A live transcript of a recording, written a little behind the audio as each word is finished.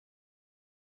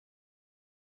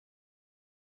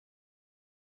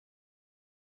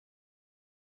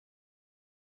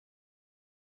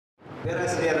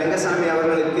பேராசிரியர் ரங்கசாமி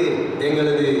அவர்களுக்கு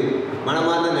எங்களது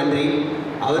மனமார்ந்த நன்றி.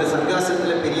 அவர்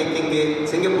சர்க்காசத்தில் பெரிய கிங்கு,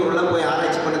 சிங்கப்பூர்லாம் போய்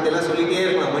ஆராய்ச்சி பண்ணதெல்லாம் சொல்லிகிட்டே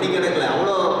இருக்கலாம் மணிக்கணக்கில்,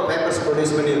 அவ்வளோ பேப்பர்ஸ்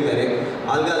ப்ரொடியூஸ் பண்ணியிருக்காரு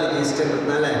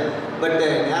ஆல்காலஜிஸ்ட்ன்றதுனால. பட்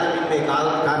நேரமின்மை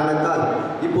காரணத்தால்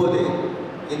இப்போது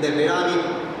இந்த விழாவின்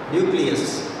நியூக்ளியஸ்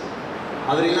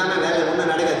அவர் இல்லாமல் வேலை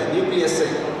ஒன்றும் நடக்காது. நியூக்ளியஸ்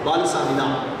பாலுசாமி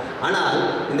தான். ஆனால்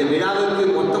இந்த விழாவுக்கு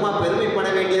மொத்தமாக பெருமைப்பட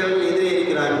வேண்டியவர்கள் எதிரே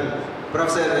இருக்கிறார்கள்.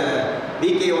 Professor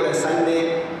பிகேயோட son,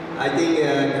 I think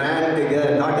grand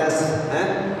daughters,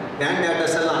 grand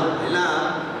daughters எல்லாம்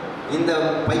இந்த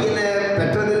பையனை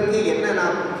பெற்றதற்கு என்ன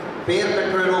நான் பெயர்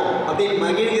பெற்றனோ அப்படின்னு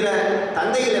மகிழ்கிற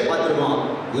தந்தைகளை பார்த்துருக்கோம்.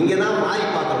 இங்கே தான் மாறி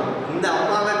பார்க்கணும். இந்த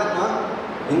அப்பாவை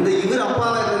இந்த இவர்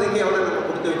அப்பாவை இருந்ததுக்கு எவ்வளோ நம்ம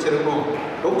கொடுத்து வச்சுருக்கோம்.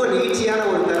 ரொம்ப நீட்சியான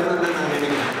ஒரு தருணம் தான் நான்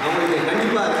நினைக்கிறேன். அவங்களுக்கு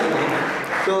கண்டிப்பாக இருக்கணும்.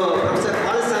 ஸோ ப்ரொஃபஸர்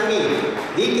பாலசாமி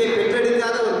பிகே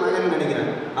பெற்றெடுக்காத ஒரு மகன்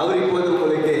நினைக்கிறேன். அவர் இப்போது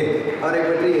உங்களுக்கு அவரை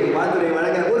பற்றி பாத்துரை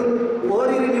வழங்க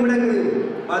ஓரிரு நிமிடங்கள்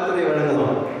பாத்துரை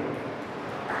வழங்கலாம்.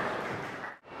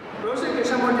 ப்ரொஃபஸர்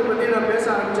கிருஷ்ணமூர்த்தி பற்றி நான் பேச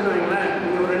ஆரம்பிச்சேன்னு வைங்களேன்,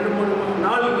 நீங்கள் ஒரு 2-3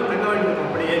 நாள் இங்கே தங்க வேண்டியிருக்கும்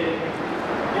அப்படியே.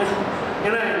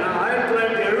 ஏன்னா நான்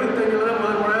 1975 தான்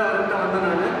முதல் முறை அவர்கிட்ட வந்தேன்.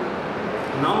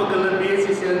 நான் நாமக்கல்ல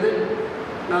பிஎஸ்சி சேர்ந்து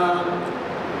நான்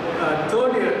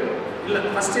தேர்ட் இயர் இல்லை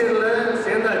ஃபஸ்ட் இயரில்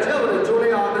சேர்ந்தாச்சு. அவர் ஜூலை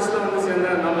ஆகஸ்ட்டில் வந்து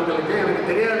சேர்ந்தேன் நாமக்கலுக்கு. எனக்கு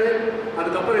தெரியாது.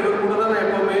 அதுக்கப்புறம் இவர் கூட தான் நான்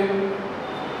எப்போவுமே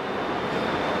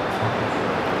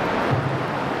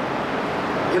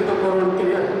இருக்க போகிறோன்னு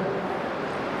தெரியாது.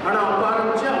 ஆனால் அப்போ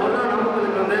ஆரம்பித்து அவர் தான்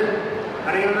நாமக்கலுக்கு வந்து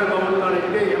அரையாண்டா கவர்மெண்ட்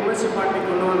காலேஜுக்கு எம்எஸ்சி பார்ட்டி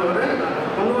கொண்டு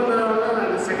வந்தவர் தான்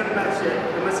நான் செகண்ட் பேட்ச்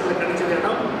எம்எஸ்சியில் கிடைச்சது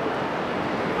இடம்.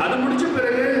 அது முடித்த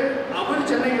பிறகு அவர்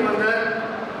சென்னைக்கு வந்த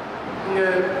இங்கே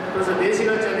professor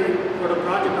தேசிகாச்சாரியோட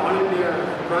project all India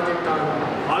project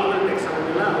algal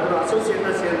டெக்ஸாலஜியில் அவர்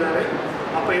அசோசியேட்டாக சேர்ந்தார்.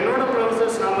 அப்போ என்னோட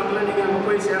ப்ரொஃபஸர்ஸ் நாமக்கல்ல நீங்கள் அங்கே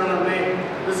போய் சேரலாமே,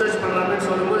 ரிசர்ச் பண்ணலாமேன்னு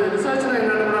சொல்லும்போது ரிசர்ச்னால்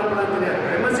என்னென்னு அப்போலாம் தெரியாது.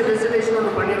 எம்எஸ்சி டெசிடேஷன்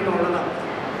ஒன்று பண்ணியிருக்கோம், அவ்வளோதான்.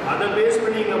 அதை பேஸ்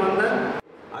பண்ணி இங்கே வந்தேன்.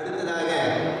 அடுத்ததாக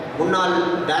முன்னாள்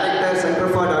director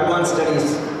centre for advance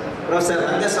studies professor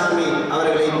Rangasamy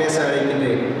அவர்களை பேச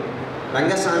அழைக்கின்றேன்.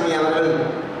 ரங்கசாமி அவர்கள்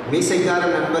மீசைக்கார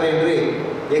நண்பர் என்று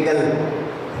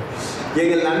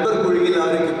எங்கள் நண்பர் குழுவில்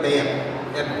அவருக்கு பெயர்.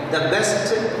 The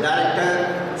best director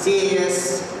CAS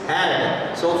had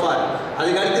so far.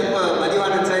 அதுக்கடுத்து இப்போ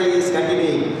Mathivanan sir is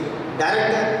continuing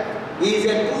director. Is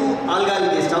a true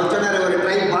algologist. அவர் சொன்னார் ஒரு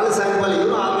ட்ரைப் பாலுசாமி போல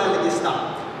இவரும் algologist தான்.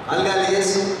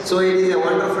 algologist. So it is a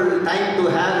wonderful time to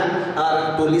have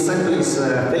to listen to his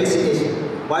felicitation.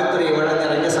 வாழ்த்துறை வழங்க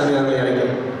ரங்கசாமி அவர்களை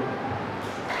அழைக்கிறேன்.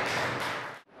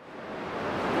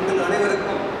 உங்கள்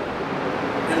அனைவருக்கும்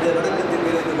எனது வணக்கத்தை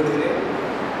தெரிவித்துக் கொள்கிறேன்.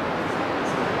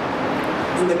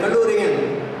 இந்த கல்லூரியின்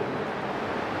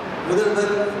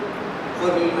முதல்வர்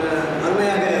அவர்கள்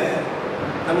அருமையாக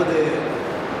நமது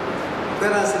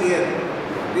பேராசிரியர்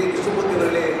வி. கிருஷ்ணமூர்த்தி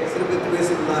அவர்களே சிறப்பித்து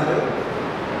பேசியுள்ளார்கள்.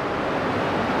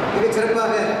 மிகச்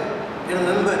சிறப்பாக எனது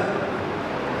நண்பர்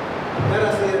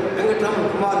பேராசிரியர்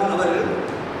வெங்கட்ராமன் குமார் அவர்கள்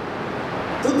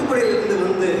தூத்துக்குடியிலிருந்து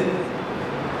வந்து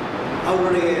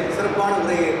அவருடைய சிறப்பான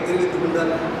உரையை தெரிவித்துக்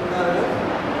கொண்டார்கள்.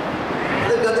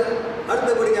 அதற்கு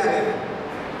அடுத்தபடியாக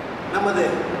நமது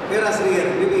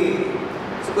பேராசிரியர் வி.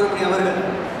 சுப்பிரமணியம் அவர்கள்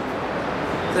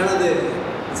தனது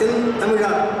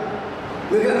செந்தமிழால்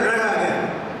மிக அழகாக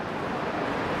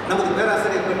நமது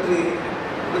பேராசிரியர் பற்றி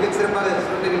மிகச் சிறப்பாக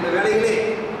சொல்லுகின்ற வேளையிலே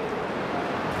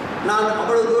நான்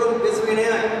அவ்வளவு தூரம் பேசுவேனே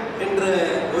என்ற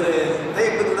ஒரு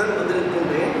தயக்கத்துடன்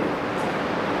வந்திருக்கின்றேன்.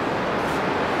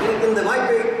 எனக்கு இந்த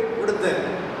வாய்ப்பை கொடுத்த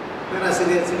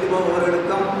பேராசிரியர் சிட்டிபாபு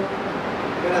அவர்களுக்கும்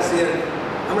பேராசிரியர்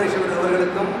கமலேஸ்வரன்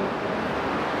அவர்களுக்கும்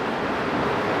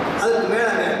அதற்கு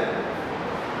மேலாக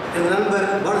எனது நண்பர்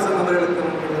பாலசாமி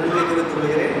அவர்களுக்கும் நன்றியை தெரிவித்துக்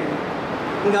கொள்கிறேன்.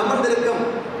 இங்கு அமர்ந்திருக்கும்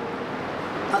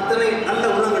அத்தனை நல்ல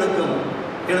உள்ளங்களுக்கும்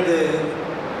எனது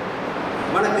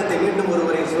வணக்கத்தை மீண்டும்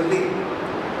ஒருவரை சொல்லி,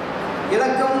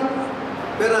 எனக்கும்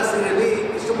பேராசிரியர் வி.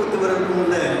 கிருஷ்ணமூர்த்தி அவர்களுக்கும்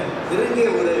உள்ள நெருங்கிய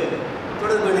ஒரு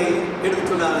தொடர்பினை எடுத்துச்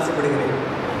சொல்ல ஆசைப்படுகிறேன்.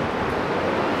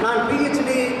 நான்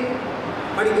பிஹெச்டி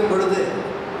படிக்கும் பொழுது,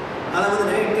 அதாவது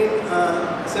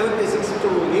 1976 to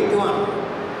 81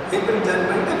 எம்பில் ஜாயின்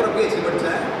பண்ணிட்டு அப்புறம் பிஹெச்டி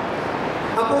படித்தேன்.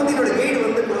 அப்போ வந்து என்னோடய கைடு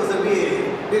வந்து ப்ரொஃபஸர் வி.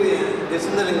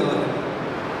 சுந்தரலிங்கம் அவர்கள்,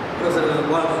 ப்ரொஃபஸர்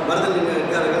பரதலிங்கம்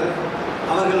இருக்கார்கள்.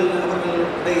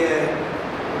 அவர்களுடைய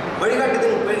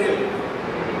வழிகாட்டுதலின் பேரில்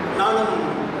நானும்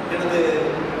எனது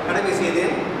கடமை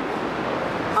செய்தேன்.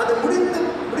 அது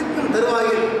முடிக்கும்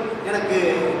தருவாயில் எனக்கு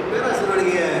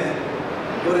பேராசிரியருடைய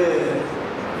ஒரு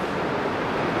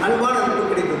அன்பான நட்பு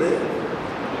கிடைத்தது.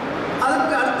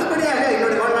 அதற்கு அடுத்தபடியாக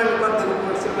என்னுடைய வாழ்நாளில் பார்த்து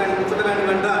சொல்ல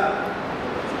வேண்டும் என்றால்,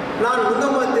 நான்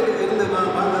உந்தமத்தில் இருந்து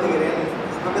வாழ்ந்து வருகிறேன்.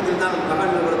 பக்கத்தில் தான்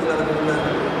மகாநகரத்தில் அவர்கள்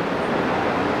உள்ளார்கள்.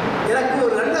 எனக்கு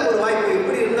ஒரு நல்ல ஒரு வாய்ப்பு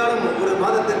எப்படி இருந்தாலும் ஒரு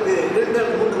மாதத்திற்கு 2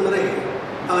 3 முறை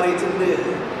அவரை சென்று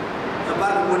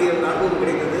பார்க்கக்கூடிய ஒரு அனுபவம்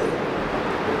கிடைத்தது.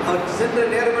 அவர் சென்ற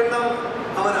நேரமெல்லாம்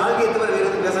அவர் ஆள்கையை தவிர வேறு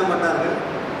எதுவும் பேச மாட்டார்கள்.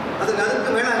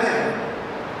 அதுக்கு மேலாக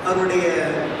அவருடைய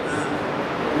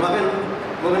மகன்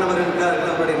அவர்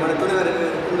இருக்கிறார்கள், அவருடைய துணைவர்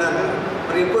இருக்கின்றார்கள்.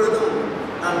 அவர் எப்பொழுதும்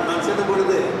நான் செல்லும்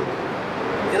பொழுது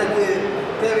எனக்கு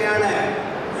தேவையான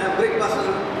பிரேக்ஃபாஸ்ட்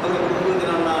அவர்கள் கொடுக்கும்போது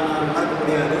நான் மறக்க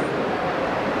முடியாது.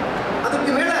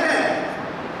 அதற்கு மேலாக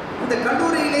இந்த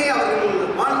கல்லூரியிலே அவர்கள்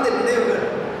வாழ்ந்த நினைவுகள்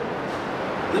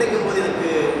நினைக்கும் போது எனக்கு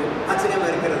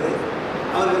ஆச்சரியமாக இருக்கிறது.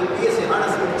 அவர்கள் பிஎஸ்சி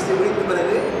ஆனர்ஸ் படித்து முடித்த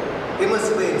பிறகு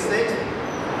எம்எஸ்சி பை ரிசர்ச்,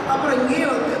 அப்புறம் இங்கேயே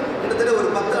கிட்டத்தட்ட ஒரு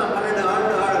 10-12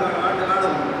 ஆண்டு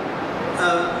காலம்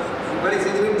வேலை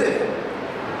செய்துவிட்டு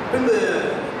பின்பு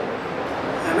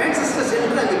மேன்செஸ்டர்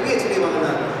சென்று அங்கே பிஹெச்டி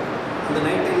வாங்கினார். அந்த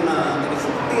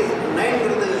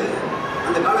 1969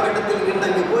 அந்த காலகட்டத்தில் இருந்து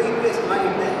அங்கே போய் பிஹெச்டி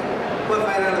வாங்கிட்டு ஒர்க்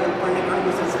பண்ணி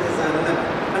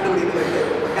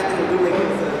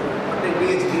கண்டுபிடித்து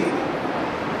பிஹெச்டி.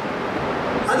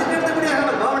 அதுக்கு அடுத்தபடியாக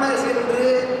அவர் பாவனாக சென்று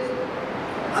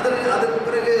அதற்கு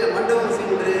பிறகு மண்டபம்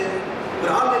சென்று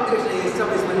ஒரு ஆர்கனைசேஷனை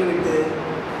எஸ்டாப்ளிஷ் பண்ணிவிட்டு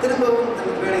திரும்பவும்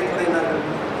தனது வேலையை தொடங்கினார்கள்.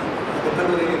 அந்த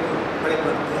கல்லூரியில்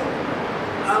படைப்படுத்த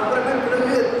அப்புறமே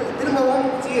பிறகு திரும்பவும்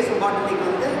சிஎஸ்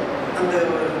பாட்டனிக்கு அந்த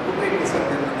குப்பையை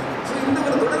சேர்ந்தார். ஸோ இந்த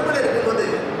ஒரு தொடர்பில் இருக்கும்போது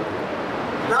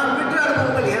நான் பெற்ற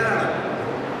அனுபவங்கள் ஏராளம்.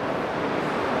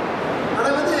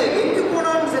 அதாவது எங்கு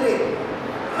போனாலும் சரி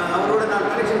அவரோட நான்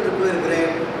கனெக்ஷன்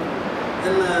போயிருக்கிறேன்,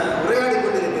 உரையாடி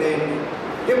கொண்டிருக்கிறேன்.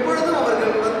 எப்பொழுதும்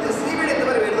அவர்கள் சீவிடை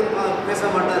தவிர எதுவும் பேச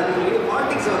மாட்டார்கள்.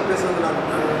 பாலிடிக்ஸ் அவர் பேசுவது நான்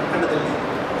கண்டதில்லை.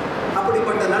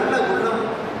 அப்படிப்பட்ட நல்ல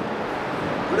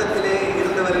உள்ளத்திலே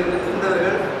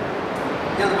இருந்தவர்கள்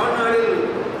என் வாழ்நாளில்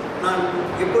நான்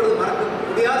எப்பொழுதும் மறக்க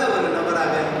முடியாத ஒரு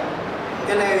நபராக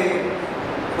என்னை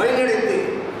வழிநடத்தி,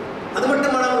 அது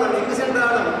மட்டுமல்லாமல் நான் எங்கு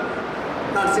சென்றாலும்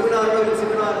நான் செமினார்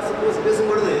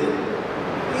பேசும்பொழுது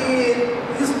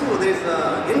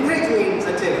encourage me in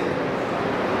such a way.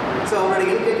 So அவருடைய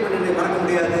என்கரேஜ்மெண்ட் என்னை மறக்க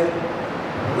முடியாது.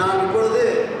 நான் இப்பொழுது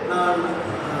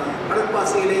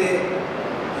கடற்பாசியிலே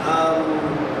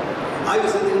ஆய்வு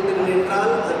செய்திருக்கிறேன்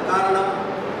என்றால் அதற்கு காரணம்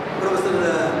ப்ரொஃபஸர்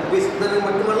பி. சுந்தரன்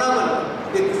மட்டுமல்லாமல்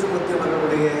பி. கிருஷ்ணமூர்த்தி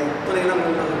அவர்களுடைய துறையிடம்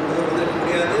வந்திருக்க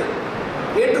முடியாது.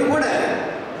 நேற்று கூட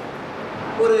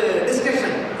ஒரு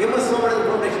டிஸ்கஷன் எம்எஸ் சோமநாதன்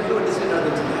ஃபவுண்டேஷனில் ஒரு டிஸ்கஷன்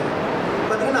நடந்துச்சுங்க.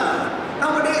 பார்த்தீங்கன்னா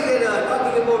nowadays they are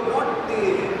talking about not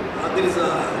there is a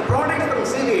product from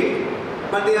seaweed,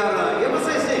 but they are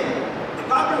emphasizing the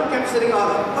carbon capturing or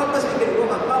purpose we can go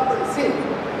for carbon sink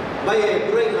by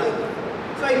growing oil.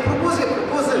 So I propose a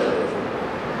proposal.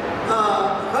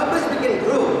 Purpose we can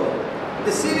grow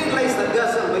the seaweed like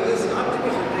sargassum by using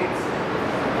artificial traits,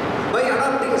 by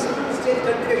adopting stage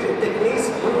cultivation techniques.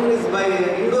 One is by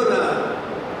indoor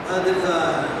there is a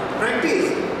practice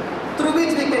through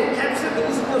which we can capture the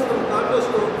glucose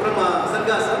from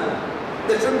sargassum.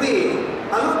 That should be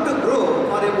allowed to grow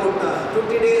for about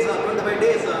 50 days or 25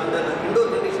 days under indoor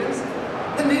conditions.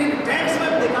 Then we will transfer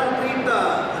the concrete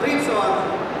reefs or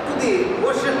to the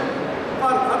ocean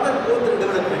for further growth and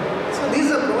development. So this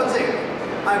is a project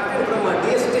I obtained from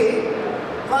DST,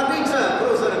 for which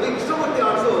Professor Krishnamurthy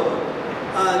also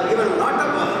given a lot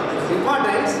of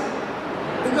importance,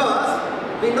 because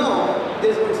we know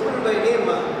there is one student by name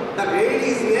Dr. Ailey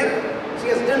is here. She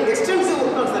has done extensive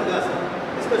work on sargassum,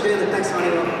 especially in the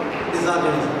taxonomy of this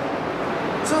organism.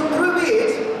 So through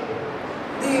which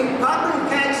the carbon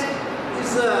catch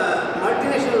is a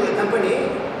multinational company.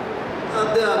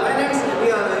 The finance we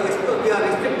are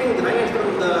expecting the finance from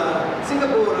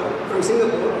Singapore,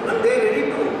 and they are ready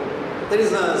to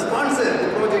sponsor the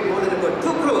project more than about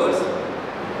 2 crores.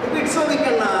 If it's so, we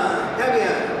can have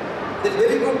this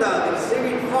very good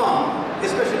seaweed farm,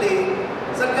 especially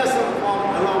sargassum farm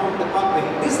along the parkway.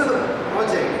 This is our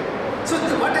project. So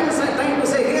what I am trying to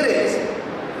say here is,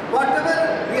 whatever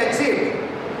we achieved,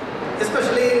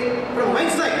 especially from my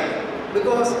side,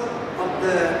 because of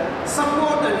the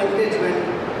support and encouragement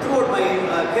throughout my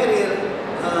career,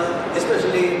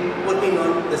 especially working on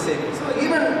the same. So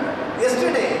even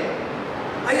yesterday,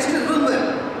 I used to remember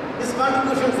his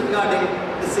contributions regarding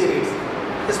the series,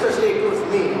 especially towards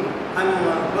me. I'm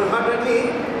wholeheartedly,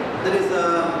 there is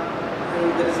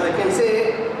I can say,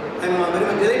 I'm very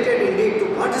much delighted indeed to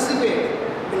participate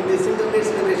in the Centenary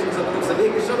celebrations of Prof.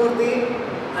 Krishnamurthy,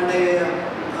 and I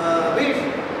wish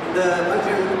the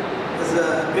function is a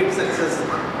great success.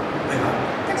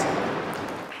 Thanks.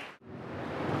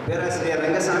 பேராசிரியர்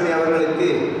ரங்கசாமி அவர்களுக்கு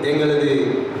எங்களது